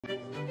Do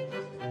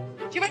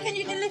you reckon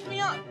you can lift me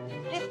up?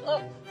 Lift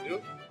up.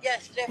 You?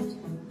 Yes, lift.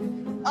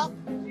 Up.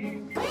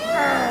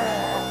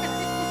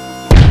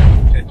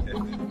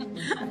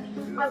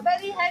 I'm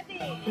very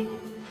heavy.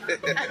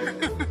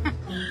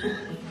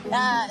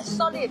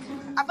 Solid.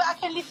 But I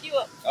can lift you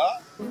up.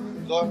 Ah,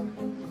 go on.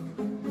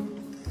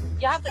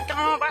 You have to come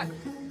on back.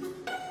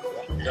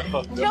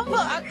 No, Jump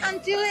up. I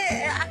can't do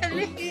it. I can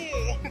lift you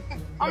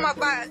on my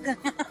back.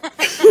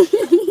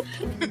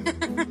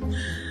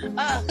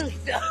 Oh,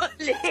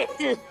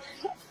 solid.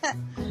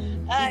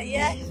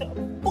 Yes.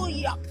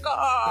 Booyaka.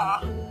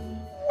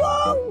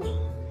 Whoa.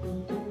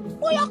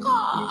 Booyaka.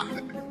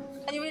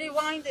 Can you really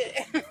wind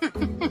it?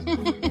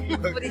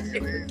 But it's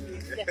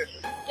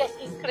yes,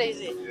 it's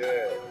crazy.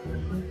 Yeah.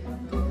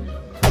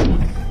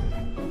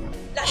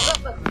 That's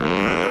up.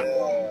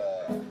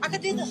 Yeah. I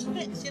could do the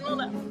splits, you know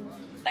that?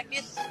 Like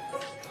this.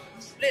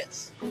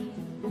 Splits.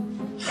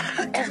 I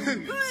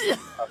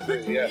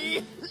feel,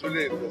 yeah.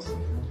 Solid.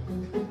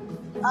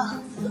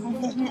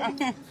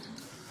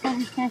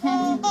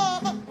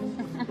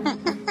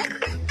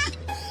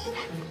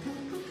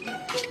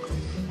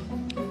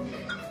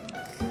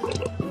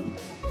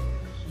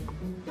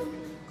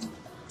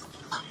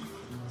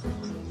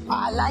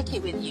 I like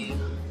it with you.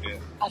 Yeah.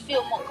 I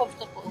feel more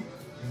comfortable.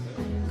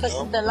 Because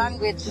the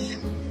language,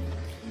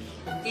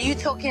 you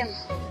talking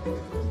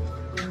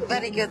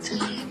very good.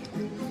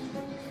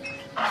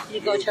 You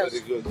go, Very Chelsea.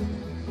 good.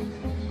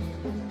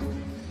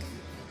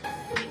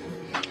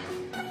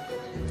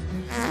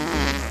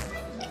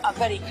 I'm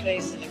very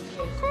crazy.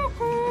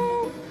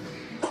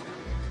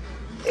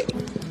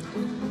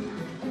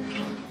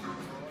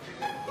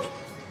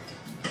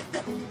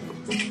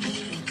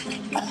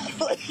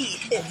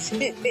 Yes.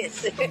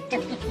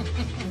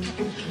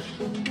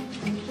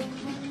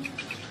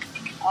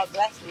 Oh,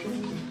 bless you.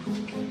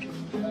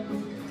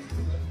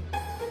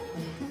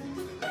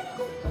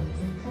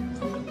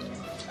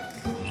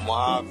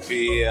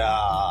 Mafia.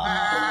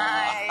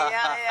 Ay,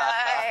 ay,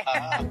 ay.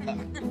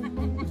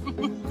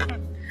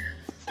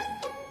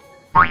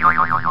 Oh,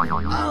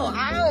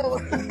 ow.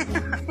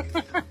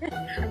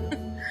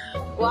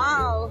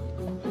 Wow.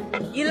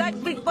 You like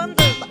big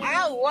bundles?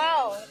 Ow,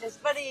 wow. It's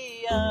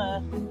very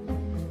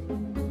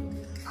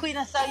Queen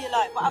of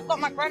Cellulite. But I've got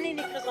my granny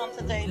knickers on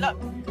today. Look.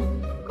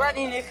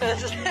 Granny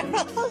knickers.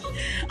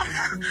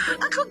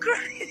 I got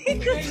granny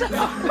knickers on.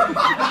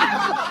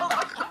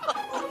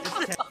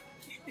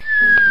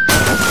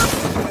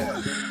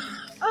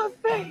 Oh,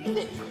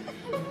 thank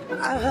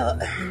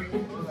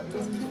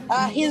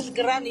here's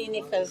granny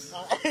knickers.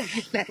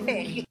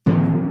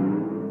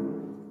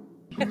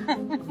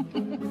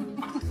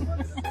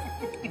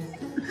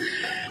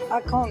 I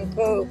can't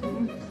go.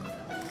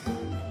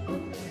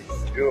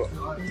 Yo.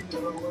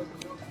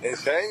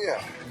 Enseña.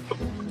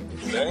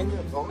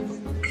 Enseña todo.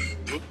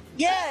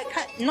 Yeah,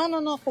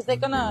 no, because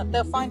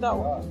they'll find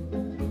out.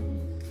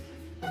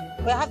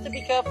 We have to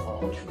be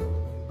careful.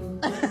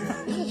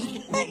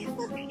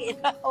 You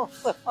know, oh,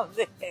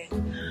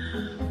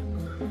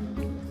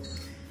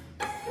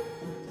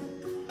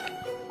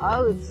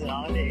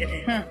 sorry.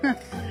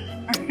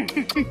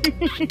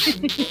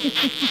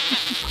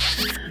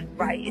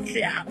 Right,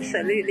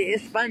 absolutely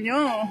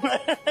Espanol.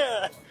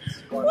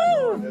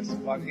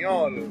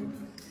 Español.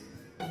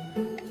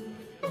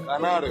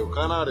 Canario.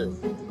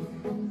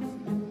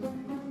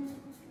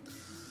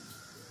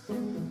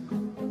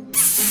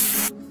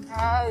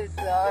 Oh,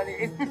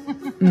 sorry.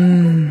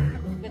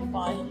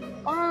 Goodbye.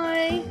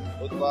 Bye.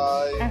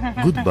 Goodbye.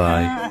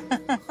 Goodbye.